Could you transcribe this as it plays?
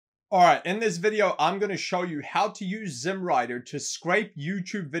All right, in this video, I'm going to show you how to use Zimmwriter to scrape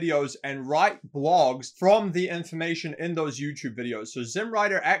YouTube videos and write blogs from the information in those YouTube videos. So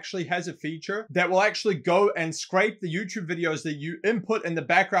Zimmwriter actually has a feature that will actually go and scrape the YouTube videos that you input in the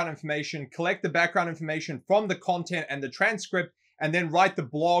background information, collect the background information from the content and the transcript, and then write the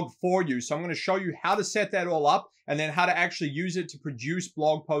blog for you. So I'm going to show you how to set that all up and then how to actually use it to produce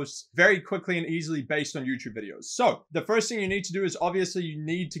blog posts very quickly and easily based on YouTube videos. So the first thing you need to do is obviously you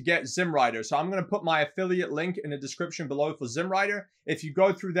need to get Zimmwriter. So I'm going to put my affiliate link in the description below for Zimmwriter. If you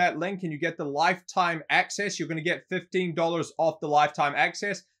go through that link and you get the lifetime access, you're going to get $15 off the lifetime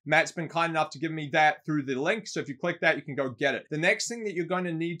access. Matt's been kind enough to give me that through the link. So if you click that, you can go get it. The next thing that you're going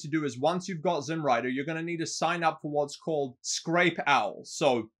to need to do is once you've got Zimmwriter, you're going to need to sign up for what's called Scrape Owl.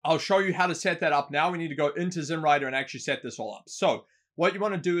 So I'll show you how to set that up now. We need to go into Zimmwriter and actually set this all up. So what you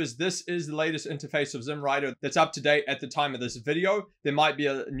want to do is this is the latest interface of Zimmwriter that's up to date at the time of this video. There might be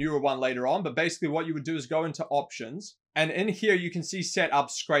a newer one later on, but basically what you would do is go into options. And in here, you can see set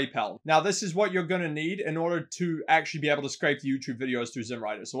up Scrape Owl. Now, this is what you're going to need in order to actually be able to scrape the YouTube videos through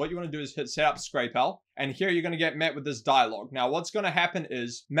Zimmwriter. So what you want to do is hit set up Scrape Owl. And here you're going to get met with this dialog. Now, what's going to happen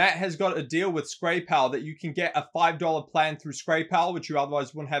is Matt has got a deal with Scrape Owl that you can get a $5 plan through Scrape Owl, which you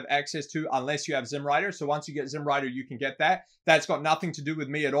otherwise wouldn't have access to unless you have Zimmwriter. So once you get Zimmwriter, you can get that. That's got nothing to do with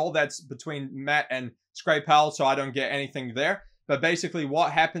me at all. That's between Matt and Scrape Owl, so I don't get anything there. But basically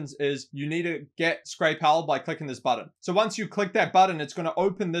what happens is you need to get Scrape Owl by clicking this button. So once you click that button, it's going to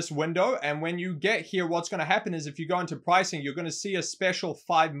open this window. And when you get here, what's going to happen is if you go into pricing, you're going to see a special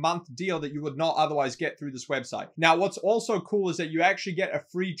 5-month deal that you would not otherwise get through this website. Now, what's also cool is that you actually get a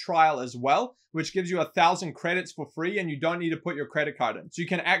free trial as well, which gives you 1,000 credits for free, and you don't need to put your credit card in. So you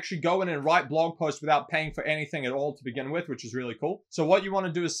can actually go in and write blog posts without paying for anything at all to begin with, which is really cool. So what you want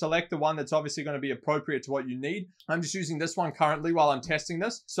to do is select the one that's obviously going to be appropriate to what you need. I'm just using this one currently while I'm testing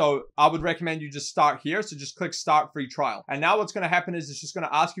this. So I would recommend you just start here. So just click start free trial. And now what's going to happen is it's just going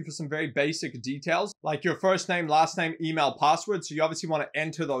to ask you for some very basic details, like your first name, last name, email, password. So you obviously want to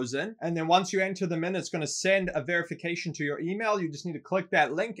enter those in. And then once you enter them in, it's going to send a verification to your email. You just need to click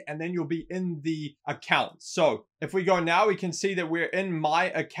that link and then you'll be in the account. So if we go now, we can see that we're in my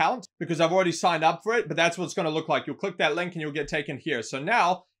account because I've already signed up for it, but that's what it's going to look like. You'll click that link and you'll get taken here. So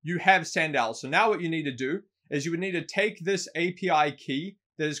now you have Send Owl. So now what you need to do is you would need to take this API key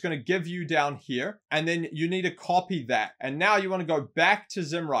that is going to give you down here, and then you need to copy that. And now you want to go back to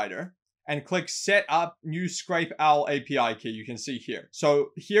Zimmwriter and click set up new Scrape Owl API key. You can see here. So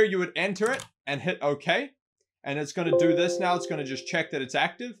here you would enter it and hit OK. And it's going to do this now. It's going to just check that it's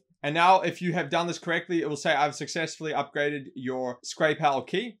active. And now if you have done this correctly, it will say I've successfully upgraded your Scrape Owl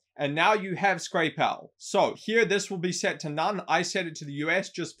key. And now you have Scrape Owl. So here, this will be set to none. I set it to the US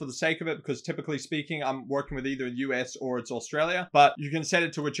just for the sake of it, because typically speaking, I'm working with either US or it's Australia, but you can set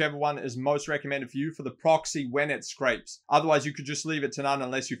it to whichever one is most recommended for you for the proxy when it scrapes. Otherwise, you could just leave it to none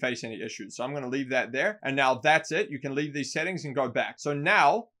unless you face any issues. So I'm going to leave that there. And now that's it. You can leave these settings and go back. So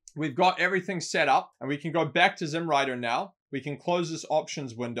now we've got everything set up and we can go back to Zimmwriter now. We can close this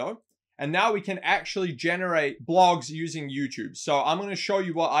options window. And now we can actually generate blogs using YouTube. So I'm going to show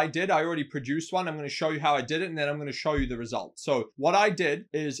you what I did. I already produced one. I'm going to show you how I did it, and then I'm going to show you the results. So what I did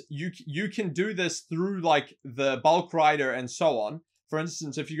is you can do this through like the bulk writer and so on. For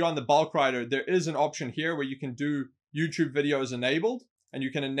instance, if you go on the bulk writer, there is an option here where you can do YouTube videos enabled, and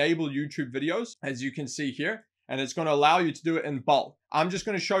you can enable YouTube videos, as you can see here. And it's going to allow you to do it in bulk. I'm just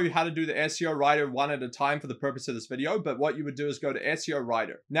going to show you how to do the SEO writer one at a time for the purpose of this video. But what you would do is go to SEO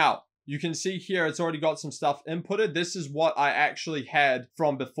writer. Now, you can see here, it's already got some stuff inputted. This is what I actually had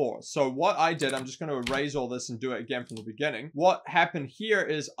from before. So what I did, I'm just going to erase all this and do it again from the beginning. What happened here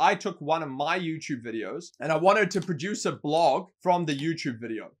is I took one of my YouTube videos and I wanted to produce a blog from the YouTube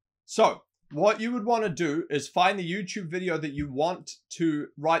video. So what you would want to do is find the YouTube video that you want to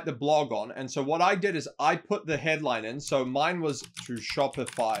write the blog on. And so what I did is I put the headline in. So mine was to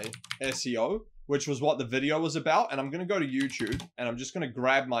Shopify SEO, which was what the video was about. And I'm going to go to YouTube and I'm just going to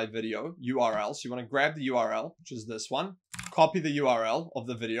grab my video URL. So you want to grab the URL, which is this one, copy the URL of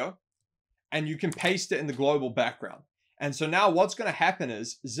the video, and you can paste it in the global background. And so now what's going to happen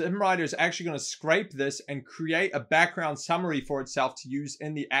is Zimmwriter is actually going to scrape this and create a background summary for itself to use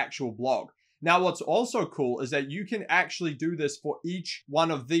in the actual blog. Now, what's also cool is that you can actually do this for each one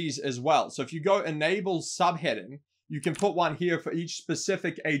of these as well. So if you go enable subheading, you can put one here for each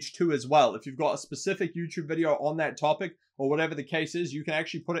specific H2 as well. If you've got a specific YouTube video on that topic or whatever the case is, you can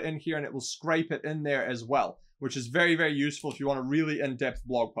actually put it in here and it will scrape it in there as well, which is very, very useful if you want a really in-depth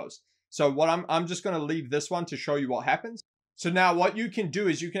blog post. So what I'm just going to leave this one to show you what happens. So now what you can do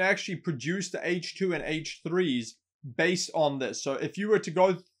is you can actually produce the H2 and H3s based on this. So if you were to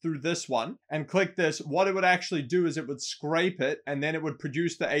go through this one and click this, what it would actually do is it would scrape it and then it would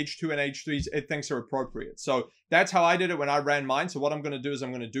produce the H2 and H3s it thinks are appropriate. So that's how I did it when I ran mine. So what I'm going to do is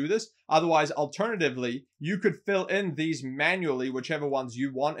I'm going to do this. Otherwise, alternatively, you could fill in these manually, whichever ones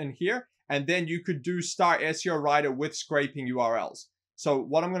you want in here. And then you could do start SEO Writer with scraping URLs. So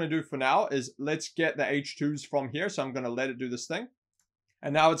what I'm going to do for now is let's get the H2s from here. So I'm going to let it do this thing.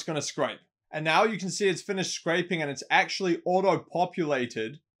 And now it's going to scrape. And now you can see it's finished scraping and it's actually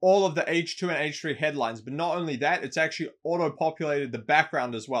auto-populated all of the H2 and H3 headlines. But not only that, it's actually auto-populated the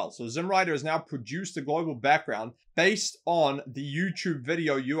background as well. So Zimmwriter has now produced a global background based on the YouTube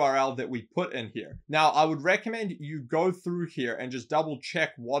video URL that we put in here. Now, I would recommend you go through here and just double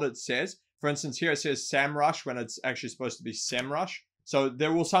check what it says. For instance, here it says SEMrush when it's actually supposed to be SEMrush. So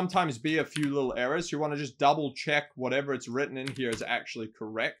there will sometimes be a few little errors. You want to just double check whatever it's written in here is actually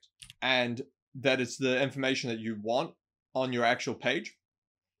correct and that it's the information that you want on your actual page.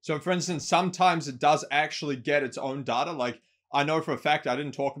 So for instance, sometimes it does actually get its own data. Like I know for a fact, I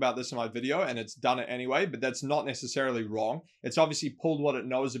didn't talk about this in my video and it's done it anyway, but that's not necessarily wrong. It's obviously pulled what it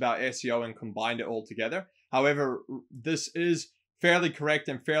knows about SEO and combined it all together. However, this is fairly correct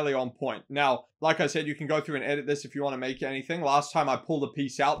and fairly on point. Now, like I said, you can go through and edit this if you want to make anything. Last time I pulled a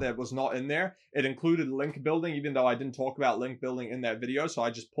piece out that was not in there. It included link building, even though I didn't talk about link building in that video, so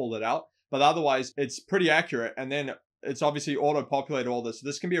I just pulled it out. But otherwise, it's pretty accurate. And then it's obviously auto-populated all this. So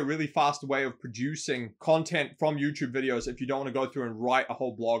this can be a really fast way of producing content from YouTube videos if you don't want to go through and write a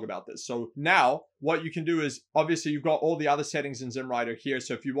whole blog about this. So now what you can do is, obviously you've got all the other settings in Zimmwriter here.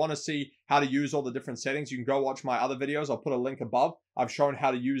 So if you want to see how to use all the different settings, you can go watch my other videos. I'll put a link above. I've shown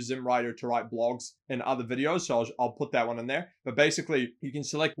how to use Zimmwriter to write blogs in other videos. So I'll put that one in there. But basically you can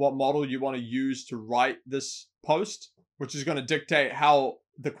select what model you want to use to write this post, which is going to dictate how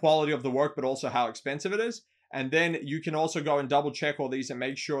the quality of the work, but also how expensive it is. And then you can also go and double check all these and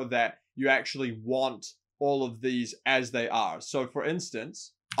make sure that you actually want all of these as they are. So for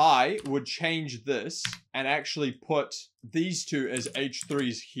instance, I would change this and actually put these two as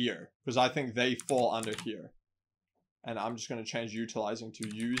H3s here because I think they fall under here. And I'm just going to change utilizing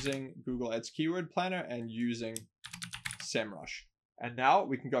to using Google Ads Keyword Planner and using SEMrush. And now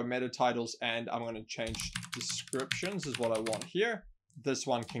we can go meta titles and I'm going to change descriptions is what I want here. This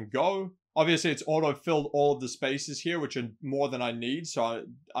one can go. Obviously, it's auto-filled all of the spaces here, which are more than I need, so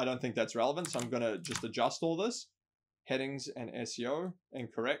I don't think that's relevant. So I'm going to just adjust all this. Headings and SEO,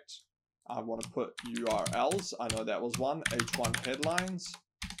 incorrect. I want to put URLs. I know that was one. H1 headlines.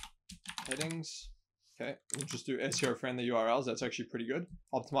 Headings. Okay, we'll just do SEO-friendly URLs. That's actually pretty good.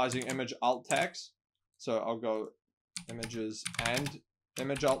 Optimizing image alt tags. So I'll go images and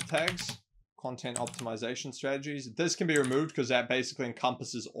image alt tags. Content optimization strategies. This can be removed because that basically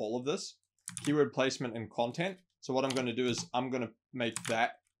encompasses all of this. Keyword placement and content. So what I'm going to do is I'm going to make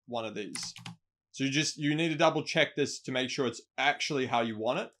that one of these. So you need to double check this to make sure it's actually how you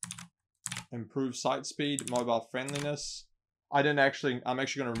want it. Improve site speed, mobile friendliness. I'm actually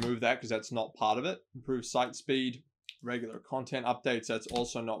going to remove that because that's not part of it. Improve site speed, regular content updates. That's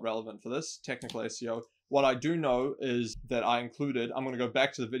also not relevant for this. Technical SEO. What I do know is that I included, I'm going to go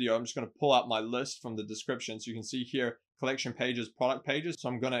back to the video. I'm just going to pull out my list from the description. So you can see here, collection pages, product pages. So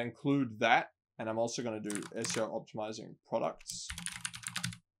I'm going to include that. And I'm also going to do SEO optimizing products,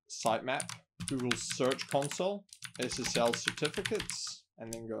 sitemap, Google Search Console, SSL certificates,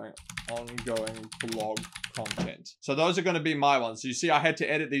 and then going ongoing blog content. So those are going to be my ones. So you see, I had to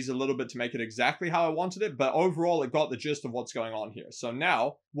edit these a little bit to make it exactly how I wanted it, but overall it got the gist of what's going on here. So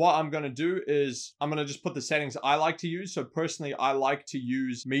now what I'm going to do is I'm going to just put the settings I like to use. So personally, I like to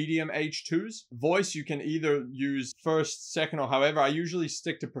use medium H2s. Voice, you can either use first, second, or however. I usually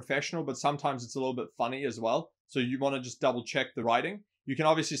stick to professional, but sometimes it's a little bit funny as well. So you want to just double check the writing. You can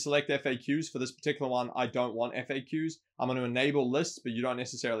obviously select FAQs. For this particular one, I don't want FAQs. I'm going to enable lists, but you don't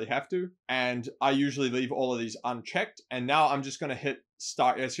necessarily have to. And I usually leave all of these unchecked. And now I'm just going to hit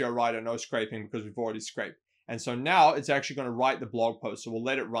Start SEO Writer, no scraping, because we've already scraped. And so now it's actually going to write the blog post. So we'll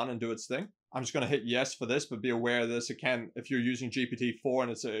let it run and do its thing. I'm just going to hit yes for this, but be aware of this. It can, if you're using GPT-4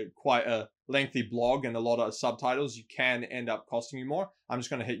 and it's quite a lengthy blog and a lot of subtitles, you can end up costing you more. I'm just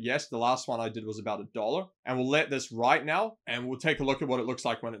going to hit yes. The last one I did was about $1. And we'll let this write now, and we'll take a look at what it looks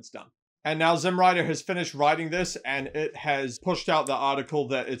like when it's done. And now Zimmwriter has finished writing this, and it has pushed out the article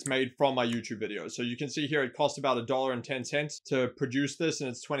that it's made from my YouTube video. So you can see here it cost about $1.10 to produce this, and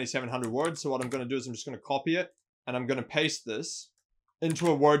it's 2,700 words. So what I'm going to do is I'm just going to copy it, and I'm going to paste this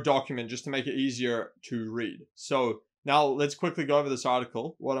into a Word document just to make it easier to read. So now let's quickly go over this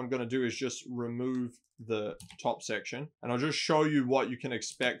article. What I'm going to do is just remove the top section, and I'll just show you what you can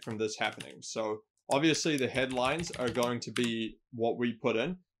expect from this happening. So Obviously, the headlines are going to be what we put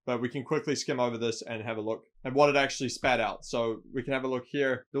in, but we can quickly skim over this and have a look at what it actually spat out. So we can have a look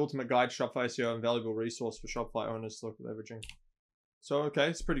here. The ultimate guide, Shopify SEO, and valuable resource for Shopify owners to look at leveraging. So, okay,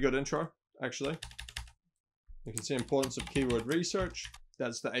 it's a pretty good intro, actually. You can see importance of keyword research.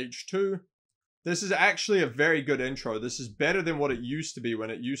 That's the H2. This is actually a very good intro. This is better than what it used to be when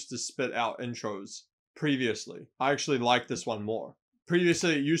it used to spit out intros previously. I actually like this one more.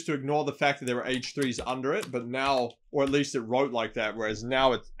 Previously, it used to ignore the fact that there were H3s under it, but now, or at least it wrote like that, whereas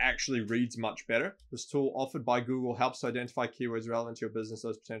now it actually reads much better. This tool offered by Google helps to identify keywords relevant to your business,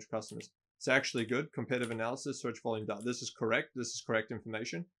 those potential customers. It's actually good. Competitive analysis, search volume data. This is correct. This is correct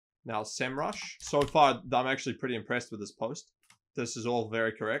information. Now, SEMrush. So far, I'm actually pretty impressed with this post. This is all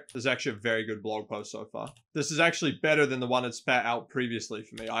very correct. This is actually a very good blog post so far. This is actually better than the one it spat out previously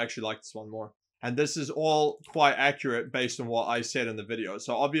for me. I actually like this one more. And this is all quite accurate based on what I said in the video.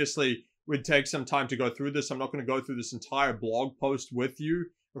 So obviously, we'd take some time to go through this. I'm not going to go through this entire blog post with you,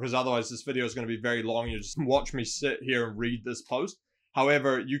 because otherwise this video is going to be very long. You just watch me sit here and read this post.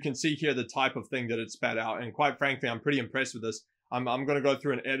 However, you can see here the type of thing that it spat out. And quite frankly, I'm pretty impressed with this. I'm going to go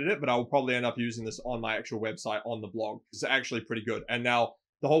through and edit it, but I will probably end up using this on my actual website on the blog. It's actually pretty good. And now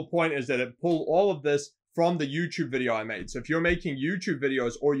the whole point is that it pulled all of this from the YouTube video I made. So if you're making YouTube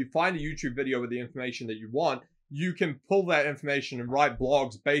videos or you find a YouTube video with the information that you want, you can pull that information and write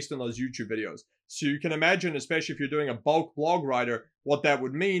blogs based on those YouTube videos. So you can imagine, especially if you're doing a bulk blog writer, what that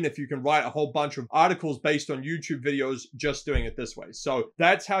would mean if you can write a whole bunch of articles based on YouTube videos just doing it this way. So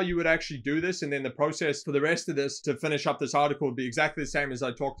that's how you would actually do this. And then the process for the rest of this to finish up this article would be exactly the same as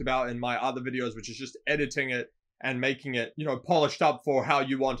I talked about in my other videos, which is just editing it and making it, you know, polished up for how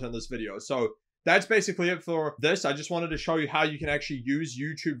you want in this video. So that's basically it for this. I just wanted to show you how you can actually use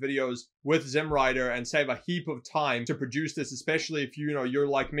YouTube videos with Zimmwriter and save a heap of time to produce this, especially if you're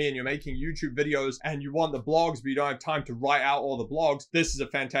like me and you're making YouTube videos and you want the blogs, but you don't have time to write out all the blogs. This is a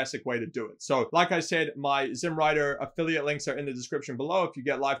fantastic way to do it. So like I said, my Zimmwriter affiliate links are in the description below. If you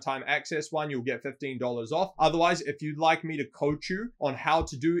get lifetime access one, you'll get $15 off. Otherwise, if you'd like me to coach you on how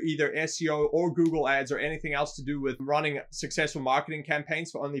to do either SEO or Google ads or anything else to do with running successful marketing campaigns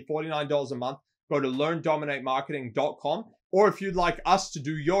for only $49 a month, go to learndominatemarketing.com. Or if you'd like us to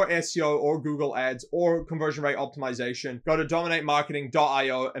do your SEO or Google ads or conversion rate optimization, go to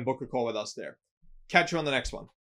dominatemarketing.io and book a call with us there. Catch you on the next one.